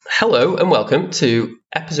Hello and welcome to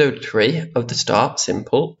episode 3 of the Start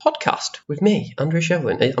Simple podcast with me, Andrew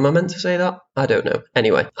Shevlin. Am I meant to say that? I don't know.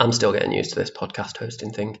 Anyway, I'm still getting used to this podcast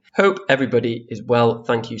hosting thing. Hope everybody is well.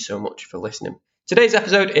 Thank you so much for listening. Today's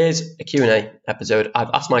episode is a Q&A episode.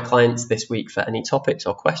 I've asked my clients this week for any topics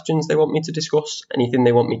or questions they want me to discuss, anything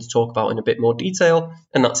they want me to talk about in a bit more detail,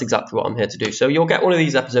 and that's exactly what I'm here to do. So you'll get one of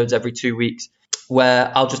these episodes every 2 weeks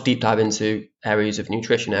where I'll just deep dive into areas of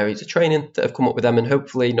nutrition, areas of training that have come up with them, and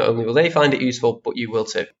hopefully not only will they find it useful, but you will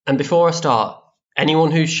too. And before I start,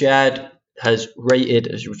 anyone who's shared, has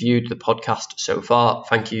rated, has reviewed the podcast so far,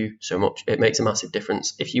 thank you so much. It makes a massive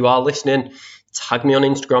difference. If you are listening, tag me on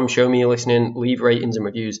Instagram, show me you're listening, leave ratings and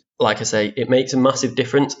reviews. Like I say, it makes a massive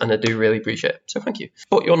difference and I do really appreciate it. So thank you.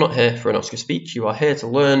 But you're not here for an Oscar speech. You are here to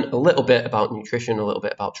learn a little bit about nutrition, a little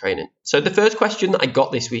bit about training. So the first question that I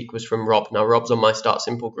got this week was from Rob. Now, Rob's on my Start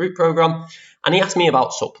Simple group program and he asked me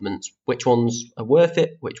about supplements, which ones are worth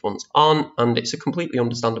it, which ones aren't. And it's a completely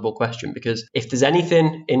understandable question because if there's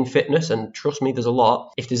anything in fitness, and trust me, there's a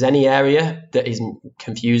lot, if there's any area that is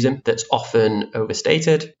confusing, that's often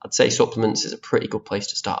overstated, I'd say supplements is a pretty good place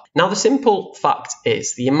to start. Now, the simple fact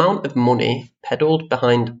is the amount of money peddled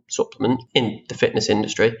behind supplement in the fitness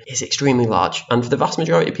industry is extremely large. And for the vast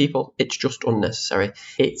majority of people, it's just unnecessary.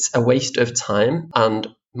 It's a waste of time and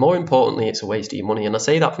more importantly, it's a waste of your money. And I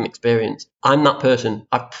say that from experience. I'm that person.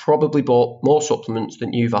 I've probably bought more supplements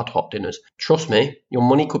than you've had hot dinners. Trust me, your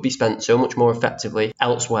money could be spent so much more effectively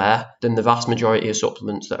elsewhere than the vast majority of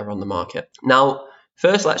supplements that are on the market. Now,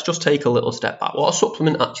 first, let's just take a little step back. What a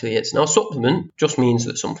supplement actually is. Now, a supplement just means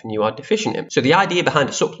that something you are deficient in. So the idea behind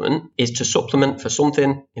a supplement is to supplement for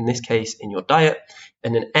something, in this case, in your diet,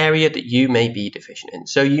 in an area that you may be deficient in.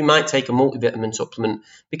 So you might take a multivitamin supplement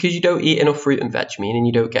because you don't eat enough fruit and veg, meaning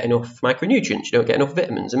you don't get enough micronutrients, you don't get enough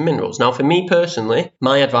vitamins and minerals. Now, for me personally,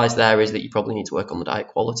 my advice there is that you probably need to work on the diet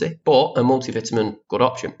quality, but a multivitamin, good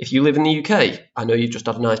option. If you live in the UK, I know you've just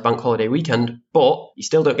had a nice bank holiday weekend, but you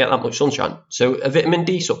still don't get that much sunshine. So a vitamin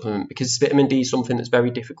D supplement, because vitamin D is something that's very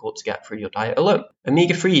difficult to get through your diet alone.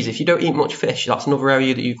 Omega-3s, if you don't eat much fish, that's another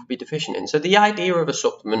area that you could be deficient in. So the idea of a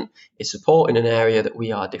supplement is supporting an area that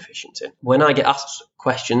we are deficient in. When I get asked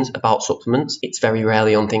questions about supplements, it's very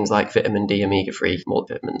rarely on things like vitamin D, omega-3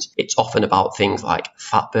 multivitamins. It's often about things like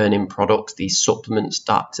fat burning products, these supplement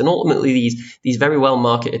stacks, and ultimately these very well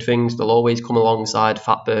marketed things, they'll always come alongside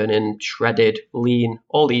fat burning, shredded, lean,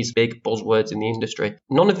 all these big buzzwords in the industry.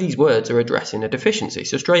 None of these words are addressing a deficiency.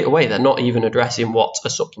 So straight away, they're not even addressing what a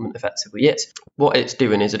supplement effectively is. What it's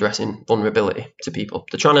doing is addressing vulnerability to people.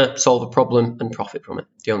 They're trying to solve a problem and profit from it.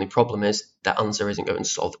 The only problem is that answer isn't going to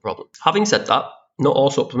solve the problem. Having said that, not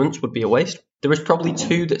all supplements would be a waste. There is probably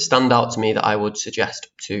 2 that stand out to me that I would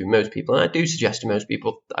suggest to most people, and I do suggest to most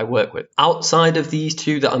people that I work with. Outside of these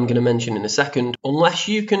 2 that I'm going to mention in a second, unless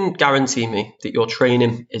you can guarantee me that your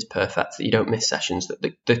training is perfect, that you don't miss sessions, that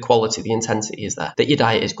the quality, the intensity is there, that your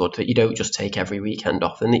diet is good, that you don't just take every weekend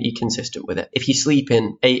off, and that you're consistent with it. If you sleep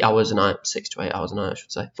in 8 hours a night, 6 to 8 hours a night, I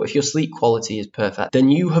should say, but if your sleep quality is perfect,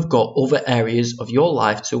 then you have got other areas of your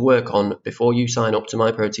life to work on before you sign up to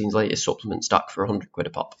MyProtein's latest supplement stack for 100 quid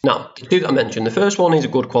a pop. Now, the 2 that I mentioned, the first one is a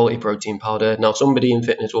good quality protein powder. Now, somebody in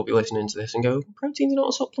fitness will be listening to this and go, protein's not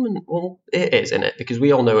a supplement. Well, it is, isn't it? Because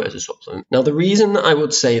we all know it as a supplement. Now, the reason that I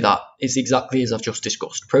would say that is exactly as I've just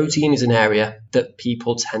discussed. Protein is an area that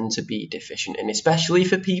people tend to be deficient in, especially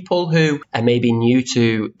for people who are maybe new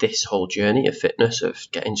to this whole journey of fitness, of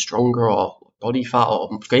getting stronger or body fat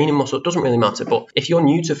or gaining muscle, it doesn't really matter. But if you're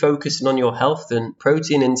new to focusing on your health, then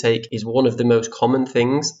protein intake is one of the most common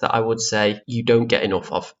things that I would say you don't get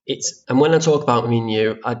enough of. And when I talk about me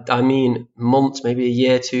new, I mean months, maybe a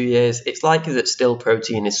year, 2 years. It's likely that still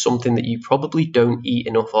protein is something that you probably don't eat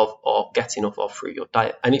enough of or get enough of through your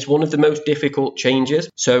diet. And it's one of the most difficult changes.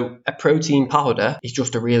 So a protein powder is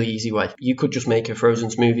just a really easy way. You could just make a frozen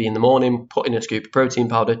smoothie in the morning, put in a scoop of protein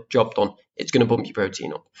powder, job done. It's going to bump your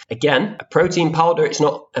protein up. Again, a protein powder, it's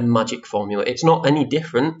not a magic formula. It's not any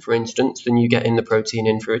different, for instance, than you getting the protein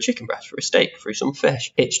in through a chicken breast, through a steak, through some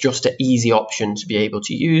fish. It's just an easy option to be able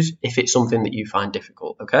to use if it's something that you find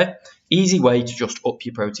difficult, okay? Easy way to just up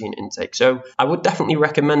your protein intake. So I would definitely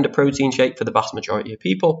recommend a protein shake for the vast majority of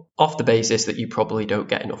people off the basis that you probably don't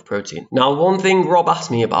get enough protein. Now, one thing Rob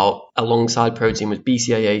asked me about alongside protein was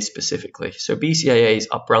BCAAs specifically. So BCAAs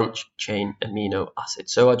are branch chain amino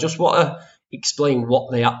acids. So I just want to explain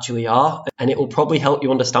what they actually are, and it will probably help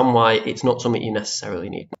you understand why it's not something you necessarily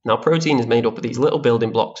need. Now, protein is made up of these little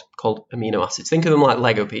building blocks called amino acids. Think of them like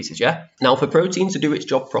Lego pieces, yeah? Now, for protein to do its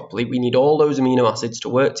job properly, we need all those amino acids to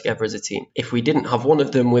work together as a team. If we didn't have one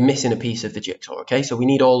of them, we're missing a piece of the jigsaw, okay? So we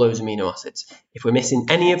need all those amino acids. If we're missing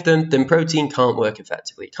any of them, then protein can't work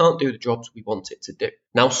effectively. It can't do the jobs we want it to do.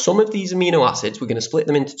 Now, some of these amino acids, we're going to split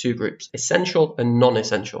them into two groups, essential and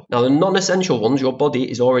non-essential. Now, the non-essential ones, your body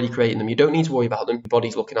is already creating them. You don't need to worry about them. Your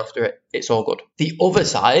body's looking after it. It's all good. The other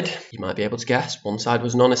side, you might be able to guess, one side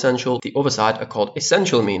was non-essential. The other side are called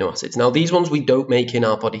essential amino acids. Now, these ones we don't make in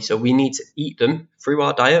our body, so we need to eat them through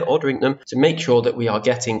our diet or drink them to make sure that we are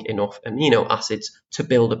getting enough amino acids to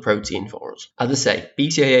build a protein for us. As I say,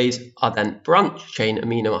 BCAAs are then branch chain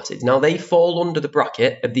amino acids. Now, they fall under the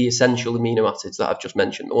bracket of the essential amino acids that I've just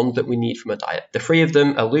mentioned, the ones that we need from a diet. The three of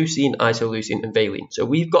them are leucine, isoleucine, and valine. So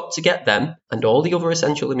we've got to get them and all the other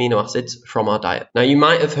essential amino acids from our diet. Now, you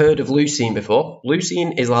might have heard of leucine before.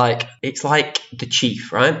 Leucine is like the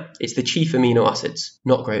chief, right? It's the chief amino acids.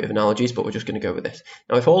 Not great with analogies, but we're just going to go with this.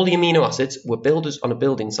 Now, if all the amino acids were builders on a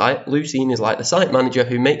building site, leucine is like the site manager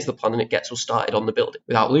who makes the plan and it gets us started on the building.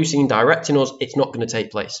 Without leucine directing us, it's not going to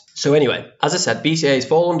take place. So anyway, as I said, BCAAs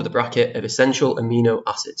fall under the bracket of essential amino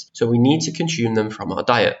acids. So we need to consume them from our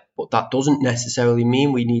diet. But that doesn't necessarily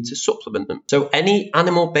mean we need to supplement them. So any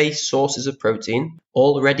animal-based sources of protein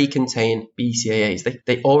already contain BCAAs.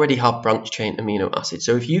 They already have branch chain amino acids.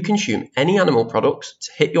 So if you consume any animal products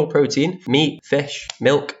to hit your protein, meat, fish,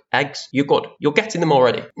 milk, eggs, you're good. You're getting them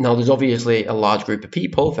already. Now, there's obviously a large group of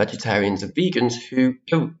people, vegetarians and vegans, who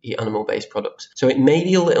don't eat animal-based products. So it may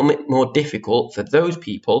be a little bit more difficult for those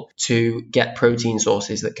people to get protein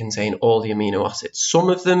sources that contain all the amino acids.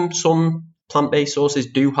 Some plant-based sources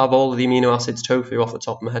do have all of the amino acids. Tofu off the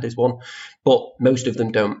top of my head is one, but most of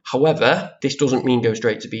them don't. However, this doesn't mean go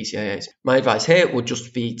straight to BCAAs. My advice here would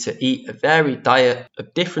just be to eat a varied diet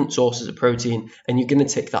of different sources of protein, and you're going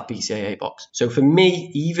to tick that BCAA box. So for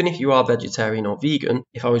me, even if you are vegetarian or vegan,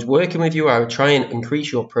 if I was working with you, I would try and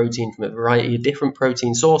increase your protein from a variety of different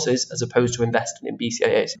protein sources as opposed to investing in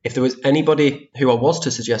BCAAs. If there was anybody who I was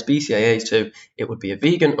to suggest BCAAs to, it would be a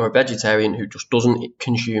vegan or a vegetarian who just doesn't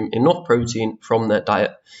consume enough protein from their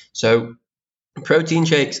diet. So protein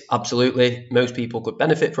shakes, absolutely, most people could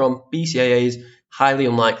benefit from. BCAAs, highly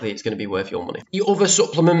unlikely it's going to be worth your money. The other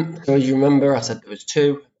supplement, so as you remember, I said there was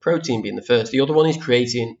two, protein being the first. The other one is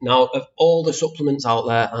creatine. Now, of all the supplements out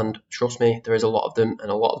there, and trust me, there is a lot of them, and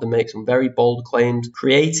a lot of them make some very bold claims,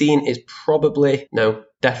 creatine is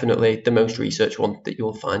definitely the most researched one that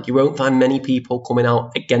you'll find. You won't find many people coming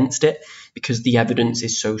out against it because the evidence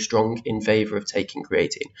is so strong in favor of taking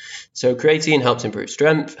creatine. So creatine helps improve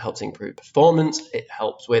strength, helps improve performance, it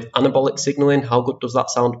helps with anabolic signaling. How good does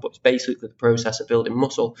that sound? But it's basically the process of building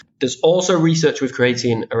muscle. There's also research with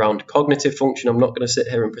creatine around cognitive function. I'm not going to sit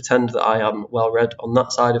here and pretend that I am well read on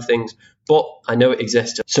that side of things, but I know it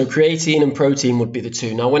exists. So creatine and protein would be the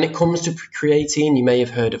two. Now, when it comes to creatine, you may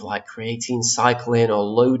have heard of like creatine cycling or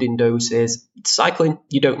loading doses. Cycling,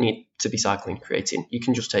 you don't need to be cycling creatine. You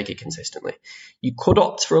can just take it consistently. You could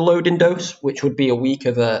opt for a loading dose, which would be a week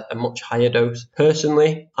of a much higher dose.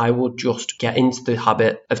 Personally, I would just get into the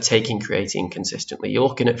habit of taking creatine consistently. You're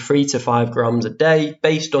looking at 3 to 5 grams a day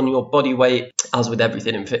based on your body weight. As with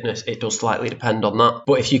everything in fitness, it does slightly depend on that.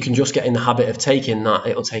 But if you can just get in the habit of taking that,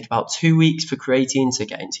 it'll take about 2 weeks for creatine to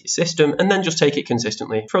get into your system, and then just take it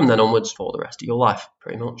consistently from then onwards for the rest of your life,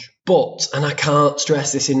 pretty much. But, and I can't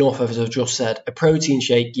stress this enough, as I've just said, a protein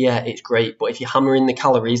shake, yeah, it's great, but if you're hammering the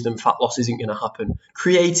calories, then fat loss isn't going to happen.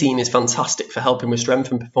 Creatine is fantastic for helping with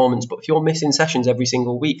strength and performance, but if you're missing sessions every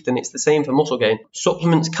single week, then it's the same for muscle gain.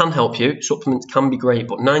 Supplements can help you, supplements can be great,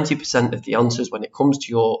 but 90% of the answers when it comes to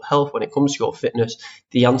your health, when it comes to your fitness,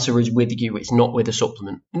 the answer is with you, it's not with a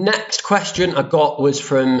supplement. Next question I got was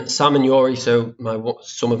from Sam and Yori, so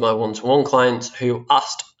some of my one-to-one clients, who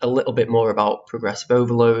asked a little bit more about progressive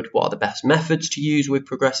overload. What are the best methods to use with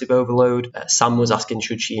progressive overload? Sam was asking,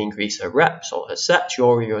 should she increase her reps or her sets?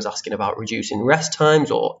 Yori was asking about reducing rest times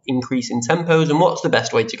or increasing tempos, and what's the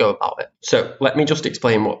best way to go about it? So let me just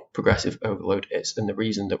explain what progressive overload is and the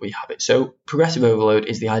reason that we have it. So progressive overload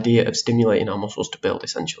is the idea of stimulating our muscles to build,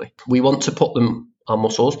 essentially. We want to put them our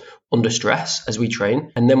muscles under stress as we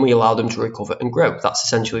train, and then we allow them to recover and grow. That's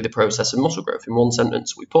essentially the process of muscle growth in one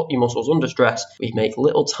sentence. We put your muscles under stress, we make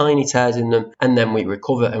little tiny tears in them, and then we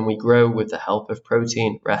recover and we grow with the help of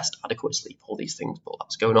protein, rest, adequate sleep, all these things. But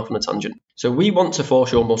that's going off on a tangent. So we want to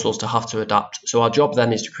force your muscles to have to adapt. So our job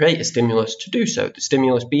then is to create a stimulus to do so. The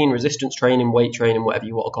stimulus being resistance training, weight training, whatever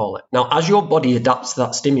you want to call it. Now, as your body adapts to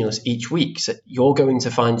that stimulus each week, so you're going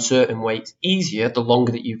to find certain weights easier the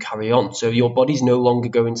longer that you carry on. So your body's no longer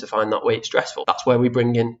going to find that weight stressful. That's where we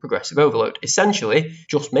bring in progressive overload. Essentially,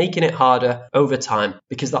 just making it harder over time,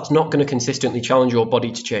 because that's not going to consistently challenge your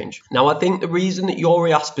body to change. Now, I think the reason that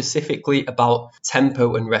you're asked specifically about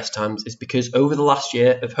tempo and rest times is because over the last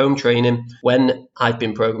year of home training, when I've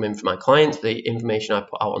been programming for my clients, the information I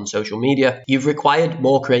put out on social media, you've required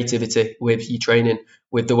more creativity with your training,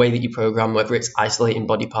 with the way that you program, whether it's isolating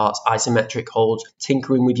body parts, isometric holds,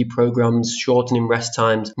 tinkering with your programs, shortening rest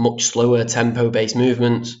times, much slower tempo-based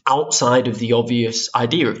movements, outside of the obvious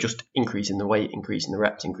idea of just increasing the weight, increasing the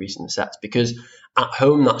reps, increasing the sets. Because at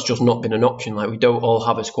home, that's just not been an option. Like, we don't all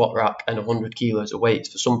have a squat rack and 100 kilos of weights.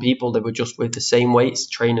 For some people, they were just with the same weights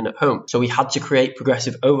training at home. So we had to create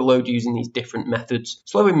progressive overload using these different methods,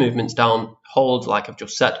 slowing movements down, holds, like I've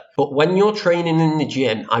just said. But when you're training in the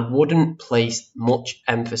gym, I wouldn't place much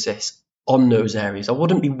emphasis on those areas. I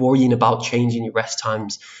wouldn't be worrying about changing your rest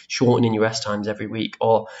times, shortening your rest times every week,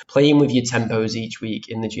 or playing with your tempos each week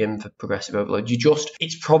in the gym for progressive overload.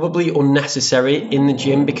 It's probably unnecessary in the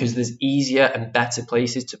gym because there's easier and better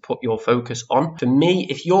places to put your focus on. For me,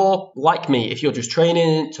 if you're like me, if you're just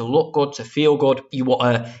training to look good, to feel good, you want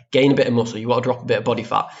to gain a bit of muscle, you want to drop a bit of body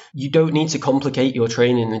fat, you don't need to complicate your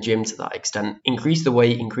training in the gym to that extent. Increase the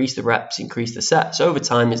weight, increase the reps, increase the sets over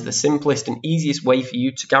time is the simplest and easiest way for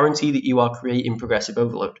you to guarantee that you are creating progressive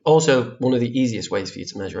overload. Also, one of the easiest ways for you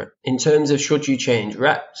to measure it. In terms of should you change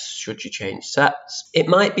reps, should you change sets, it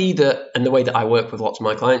might be that, and the way that I work with lots of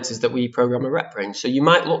my clients is that we program a rep range. So you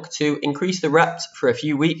might look to increase the reps for a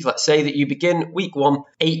few weeks. Let's say that you begin week 1,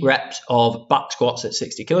 8 reps of back squats at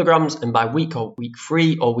 60 kilograms, and by week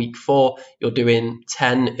 3 or week 4, you're doing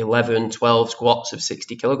 10, 11, 12 squats of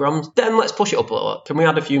 60 kilograms. Then let's push it up a little. Can we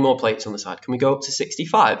add a few more plates on the side? Can we go up to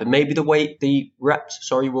 65? And maybe the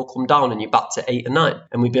reps will come down and you're back to 8 or 9.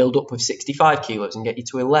 And we build up with 65 kilos and get you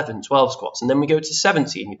to 11, 12 squats. And then we go to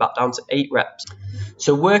 70 and you're back down to 8 reps.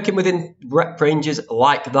 So working within rep ranges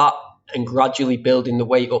like that, and gradually building the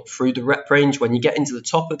weight up through the rep range. When you get into the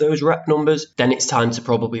top of those rep numbers, then it's time to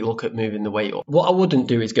probably look at moving the weight up. What I wouldn't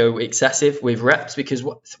do is go excessive with reps, because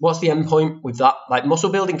what's the end point with that? Like, muscle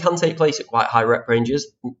building can take place at quite high rep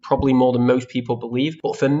ranges, probably more than most people believe.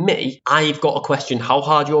 But for me, I've got to question how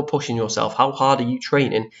hard you're pushing yourself. How hard are you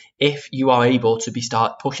training if you are able to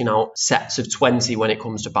start pushing out sets of 20 when it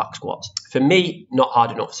comes to back squats? For me, not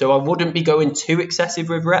hard enough. So I wouldn't be going too excessive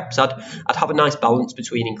with reps. I'd have a nice balance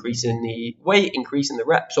between increasing the weight, increasing the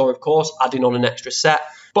reps, or of course adding on an extra set.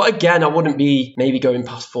 But again, I wouldn't be maybe going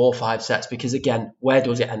past 4 or 5 sets, because again, where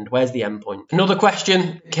does it end? Where's the end point? Another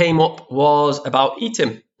question came up was about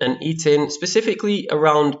eating, and eating specifically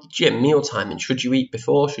around gym, meal timing. Should you eat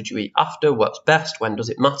before? Should you eat after? What's best? When does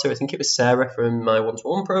it matter? I think it was Sarah from my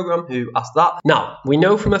one-to-one program who asked that. Now, we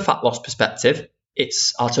know from a fat loss perspective,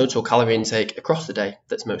 it's our total calorie intake across the day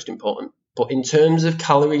that's most important. But in terms of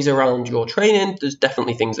calories around your training, there's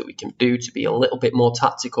definitely things that we can do to be a little bit more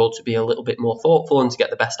tactical, to be a little bit more thoughtful, and to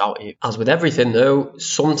get the best out of you. As with everything though,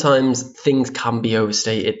 sometimes things can be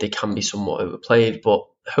overstated, they can be somewhat overplayed, but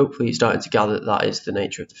hopefully you're starting to gather that is the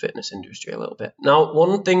nature of the fitness industry a little bit. Now,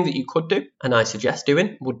 one thing that you could do, and I suggest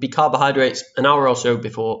doing, would be carbohydrates an hour or so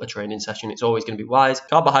before a training session. It's always going to be wise.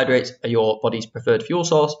 Carbohydrates are your body's preferred fuel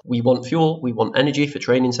source. We want fuel, we want energy for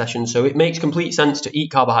training sessions, so it makes complete sense to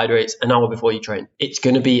eat carbohydrates an hour before you train. It's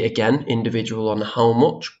going to be, again, individual on how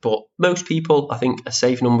much, but most people, I think a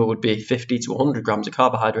safe number would be 50 to 100 grams of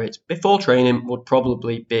carbohydrates before training would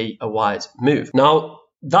probably be a wise move. Now,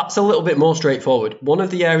 that's a little bit more straightforward. One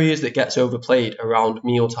of the areas that gets overplayed around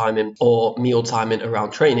meal timing or meal timing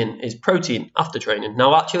around training is protein after training.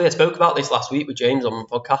 Now, actually, I spoke about this last week with James on the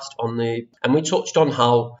podcast and we touched on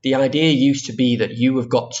how the idea used to be that you have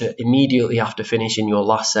got to immediately after finishing your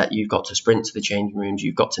last set, you've got to sprint to the changing rooms,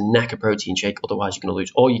 you've got to neck a protein shake, otherwise you're going to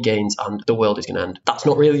lose all your gains and the world is going to end. That's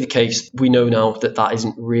not really the case. We know now that that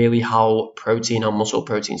isn't really how protein and muscle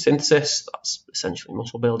protein synthesis, that's essentially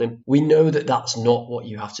muscle building. We know that that's not what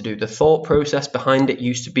you have to do. The thought process behind it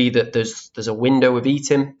used to be that there's a window of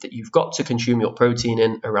eating that you've got to consume your protein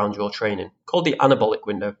in around your training, called the anabolic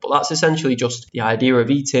window. But that's essentially just the idea of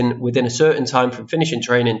eating within a certain time from finishing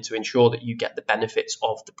training to ensure that you get the benefits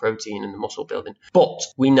of the protein and the muscle building. But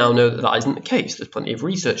we now know that that isn't the case. There's plenty of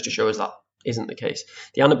research to show us that isn't the case.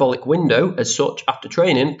 The anabolic window, as such, after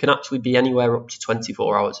training, can actually be anywhere up to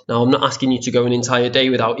 24 hours. Now, I'm not asking you to go an entire day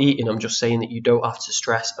without eating. I'm just saying that you don't have to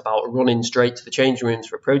stress about running straight to the changing rooms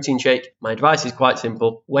for a protein shake. My advice is quite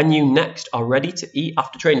simple. When you next are ready to eat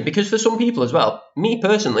after training, because for some people as well, me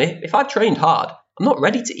personally, if I've trained hard, I'm not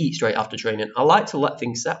ready to eat straight after training. I like to let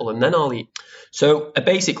things settle and then I'll eat. So a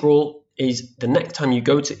basic rule is the next time you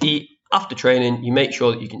go to eat after training, you make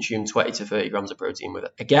sure that you consume 20 to 30 grams of protein with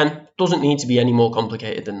it. Again, doesn't need to be any more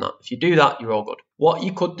complicated than that. If you do that, you're all good. What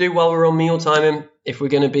you could do while we're on meal timing, if we're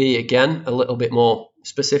going to be, again, a little bit more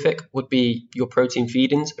specific, would be your protein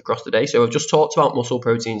feedings across the day. So I've just talked about muscle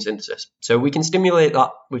protein synthesis. So we can stimulate that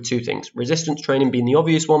with two things. Resistance training being the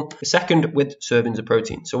obvious one. The second, with servings of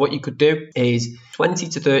protein. So what you could do is 20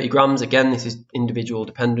 to 30 grams, again, this is individual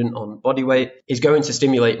dependent on body weight, is going to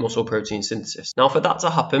stimulate muscle protein synthesis. Now for that to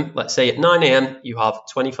happen, let's say at 9 a.m. you have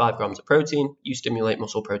 25 grams of protein, you stimulate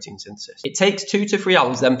muscle protein synthesis. It takes 2 to 3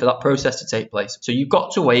 hours then for that process to take place. So you've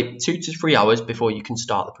got to wait 2 to 3 hours before you can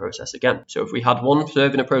start the process again. So if we had one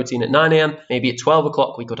serving of protein at 9 a.m, maybe at 12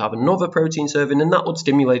 o'clock we could have another protein serving, and that would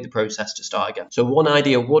stimulate the process to start again. So one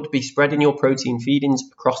idea would be spreading your protein feedings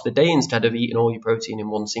across the day instead of eating all your protein in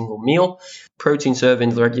one single meal. Protein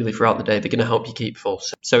servings regularly throughout the day, they're going to help you keep full.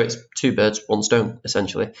 So it's 2 birds, 1 stone,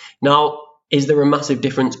 essentially. Now, is there a massive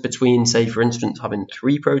difference between, say, for instance, having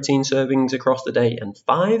 3 protein servings across the day and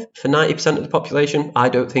 5? For 90% of the population, I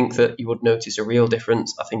don't think that you would notice a real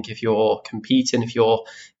difference. I think if you're competing, if you're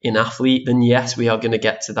an athlete, then yes, we are going to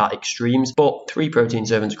get to that extremes. But 3 protein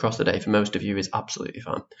servings across the day for most of you is absolutely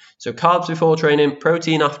fine. So carbs before training,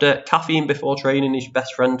 protein after, caffeine before training is your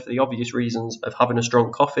best friend for the obvious reasons of having a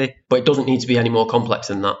strong coffee. But it doesn't need to be any more complex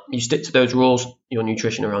than that. You stick to those rules, your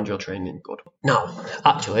nutrition around your training, good. Now,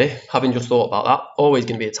 actually, having just thought about that, always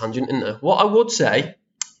going to be a tangent, isn't there? What I would say,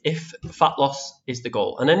 if fat loss is the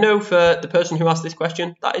goal, and I know for the person who asked this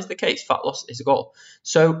question, that is the case, fat loss is a goal.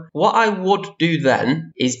 So what I would do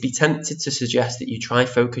then is be tempted to suggest that you try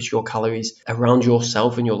focus your calories around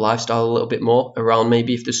yourself and your lifestyle a little bit more, around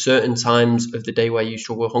maybe if there's certain times of the day where you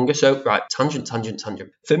struggle with hunger. So right, tangent.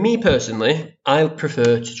 For me personally, I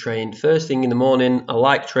prefer to train first thing in the morning. I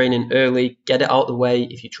like training early, get it out of the way.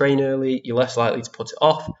 If you train early, you're less likely to put it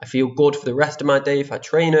off. I feel good for the rest of my day if I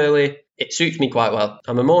train early. It suits me quite well.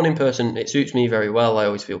 I'm a morning person. It suits me very well. I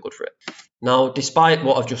always feel good for it. Now, despite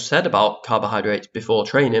what I've just said about carbohydrates before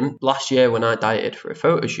training, last year when I dieted for a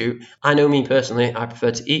photo shoot, I know me personally, I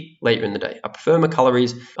prefer to eat later in the day. I prefer my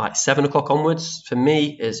calories like 7 o'clock onwards. For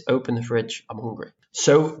me, is open the fridge, I'm hungry.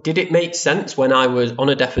 So did it make sense when I was on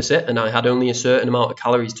a deficit and I had only a certain amount of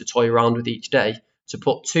calories to toy around with each day to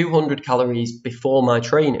put 200 calories before my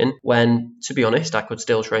training when, to be honest, I could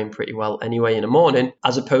still train pretty well anyway in the morning,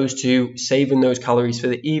 as opposed to saving those calories for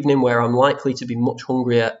the evening where I'm likely to be much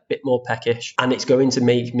hungrier, a bit more peckish, and it's going to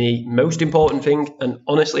make me, most important thing, and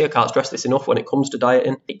honestly I can't stress this enough when it comes to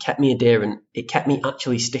dieting, it kept me adherent. It kept me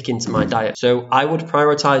actually sticking to my diet. So I would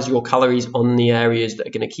prioritize your calories on the areas that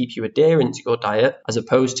are going to keep you adherent to your diet, as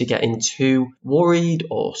opposed to getting too worried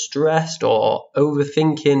or stressed or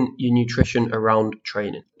overthinking your nutrition around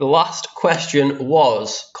training. The last question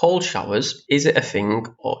was cold showers. Is it a thing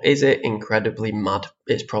or is it incredibly mad?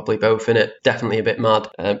 It's probably both, innit? Definitely a bit mad,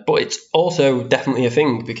 but it's also definitely a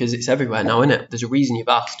thing because it's everywhere now, innit? There's a reason you've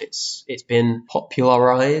asked. It's been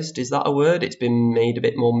popularized, is that a word? It's been made a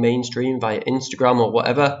bit more mainstream via Instagram or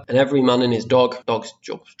whatever, and every man and his dogs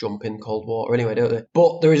jump in cold water anyway, don't they?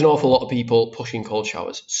 But there is an awful lot of people pushing cold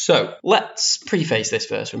showers. So let's preface this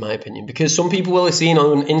first with my opinion, because some people will have seen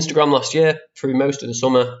on Instagram last year, through most of the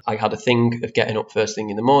summer, I had a thing of getting up first thing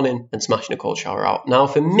in the morning and smashing a cold shower out. Now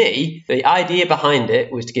for me, the idea behind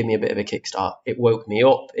it was to give me a bit of a kickstart. It woke me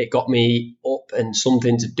up, it got me up and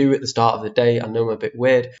something to do at the start of the day. I know I'm a bit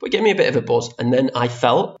weird, but it gave me a bit of a buzz, and then I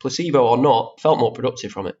felt, placebo or not, felt more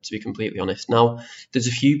productive from it, to be completely honest. Now, there's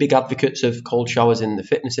a few big advocates of cold showers in the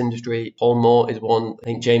fitness industry. Paul Moore is one. I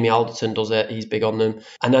think Jamie Alderton does it. He's big on them.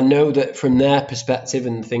 And I know that from their perspective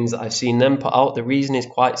and the things that I've seen them put out, the reason is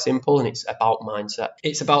quite simple, and it's about mindset.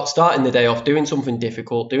 It's about starting the day off, doing something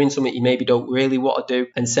difficult, doing something you maybe don't really want to do,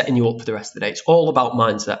 and setting you up for the rest of the day. It's all about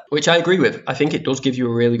mindset, which I agree with. I think it does give you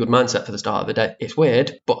a really good mindset for the start of the day. It's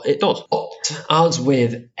weird, but it does. But as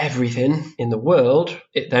with everything in the world,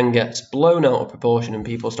 it then gets blown out of proportion and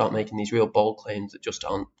people start making these real bold claims that just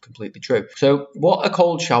aren't completely true. So what a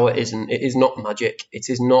cold shower isn't, it is not magic. It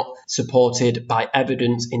is not supported by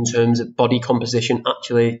evidence in terms of body composition.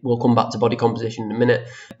 Actually, we'll come back to body composition in a minute.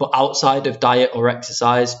 But outside of diet or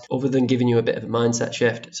exercise, other than giving you a bit of a mindset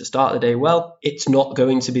shift to start the day well, it's not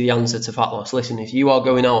going to be the answer to fat loss. Listen, if you are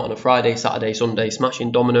going out on a Friday, Saturday, Sunday,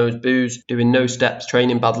 smashing dominoes, booze, doing no steps,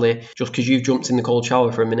 training badly, just because you've jumped in the cold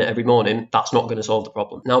shower for a minute every morning, that's not going to solve the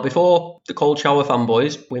problem. Now, before the cold shower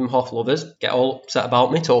fanboys, Wim Hof lovers, get all upset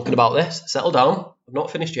about me talking about this, settle down. I've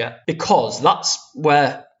not finished yet, because that's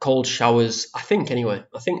where cold showers, I think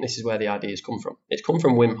this is where the ideas come from. It's come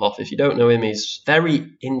from Wim Hof. If you don't know him, he's a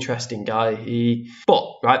very interesting guy. He's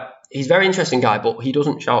a very interesting guy, but he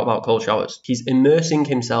doesn't shout about cold showers. He's immersing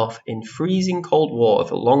himself in freezing cold water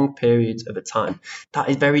for long periods of a time. That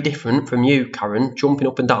is very different from you, Karen, jumping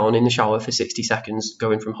up and down in the shower for 60 seconds,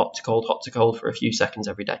 going from hot to cold for a few seconds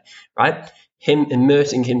every day, right? Him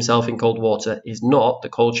immersing himself in cold water is not the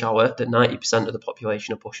cold shower that 90% of the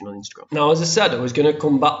population are pushing on Instagram. Now, as I said, I was going to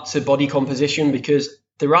come back to body composition because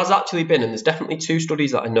there has actually been, and there's definitely 2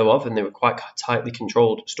 studies that I know of, and they were quite tightly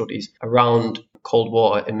controlled studies around cold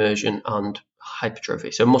water immersion and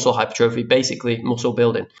hypertrophy. So muscle hypertrophy, basically muscle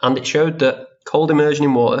building. And it showed that cold immersion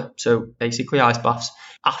in water, so basically ice baths,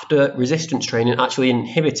 after resistance training actually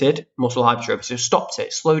inhibited muscle hypertrophy. So stopped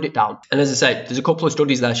it, slowed it down. And as I say, there's a couple of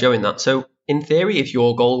studies there showing that. So in theory, if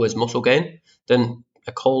your goal was muscle gain, then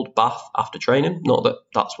a cold bath after training, not that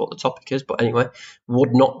that's what the topic is, but anyway, would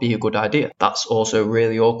not be a good idea. That's also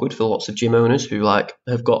really awkward for lots of gym owners who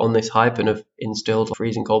have got on this hype and have instilled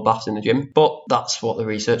freezing cold baths in the gym. But that's what the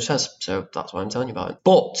research says, so that's why I'm telling you about it.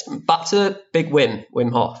 But back to Big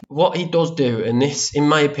Wim Hof. What he does do, and this, in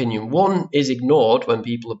my opinion, one is ignored when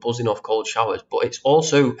people are buzzing off cold showers, but it's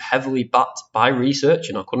also heavily backed by research,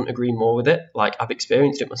 and I couldn't agree more with it. I've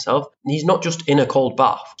experienced it myself. He's not just in a cold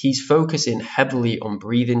bath. He's focusing heavily on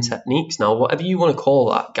breathing techniques. Now, whatever you want to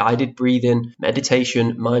call that, guided breathing,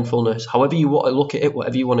 meditation, mindfulness, however you want to look at it,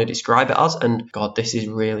 whatever you want to describe it as, and God, this is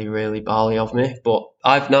really, really Bali of me, but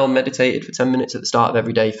I've now meditated for 10 minutes at the start of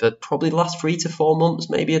every day for probably the last 3 to 4 months,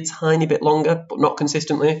 maybe a tiny bit longer, but not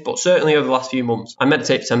consistently, but certainly over the last few months. I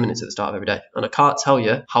meditate for 10 minutes at the start of every day, and I can't tell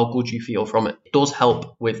you how good you feel from it. It does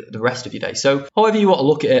help with the rest of your day. So however you want to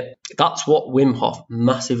look at it, that's what Wim Hof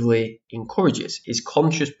massively encourages, is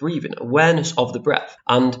conscious breathing, awareness of the breath.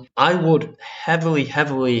 And I would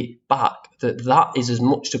heavily back that is as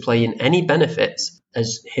much to play in any benefits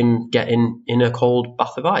as him getting in a cold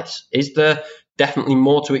bath of ice. Is there definitely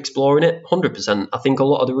more to explore in it? 100%. I think a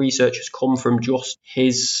lot of the research has come from just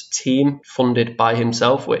his team funded by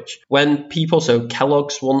himself, which so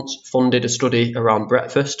Kellogg's once funded a study around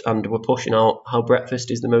breakfast and were pushing out how breakfast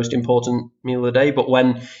is the most important meal of the day. But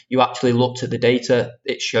when you actually looked at the data,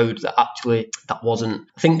 it showed that actually that wasn't.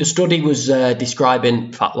 I think the study was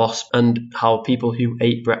describing fat loss and how people who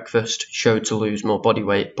ate breakfast showed to lose more body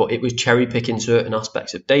weight, but it was cherry picking certain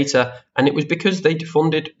aspects of data. And it was because they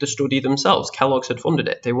funded the study themselves. Kellogg's had funded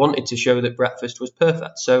it. They wanted to show that breakfast was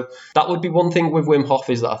perfect. So that would be one thing with Wim Hof,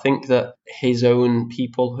 is that I think that his own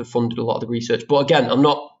people have funded a lot of the research. But again, I'm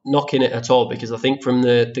not knocking it at all, because I think from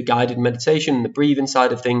the guided meditation and the breathing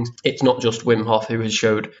side of things, it's not just Wim Hof who has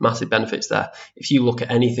showed massive benefits there. If you look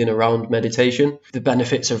at anything around meditation, the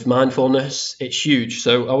benefits of mindfulness, it's huge.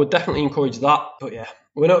 So I would definitely encourage that. But yeah,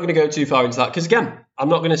 we're not going to go too far into that, because again, I'm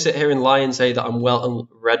not going to sit here and lie and say that I'm well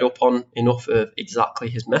read up on enough of exactly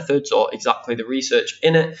his methods or exactly the research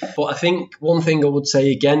in it. But I think one thing I would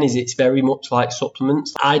say again is it's very much like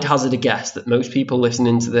supplements. I'd hazard a guess that most people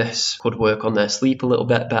listening to this could work on their sleep a little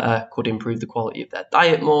bit better, could improve the quality of their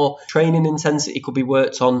diet more, training intensity could be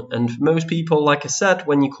worked on. And for most people, like I said,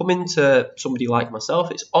 when you come into somebody like myself,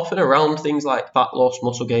 it's often around things like fat loss,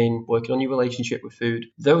 muscle gain, working on your relationship with food.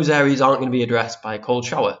 Those areas aren't going to be addressed by a cold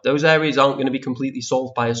shower. Those areas aren't going to be completely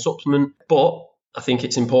solved by a supplement, but I think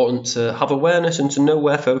it's important to have awareness and to know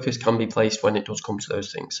where focus can be placed when it does come to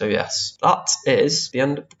those things. So yes, that is the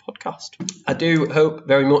end of the podcast. I do hope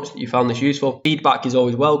very much that you found this useful. Feedback is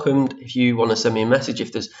always welcomed. If you want to send me a message,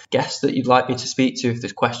 if there's guests that you'd like me to speak to, if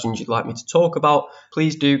there's questions you'd like me to talk about,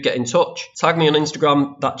 please do get in touch. Tag me on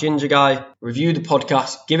Instagram, that ginger guy, review the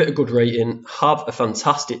podcast, give it a good rating, have a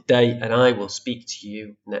fantastic day, and I will speak to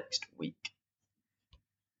you next week.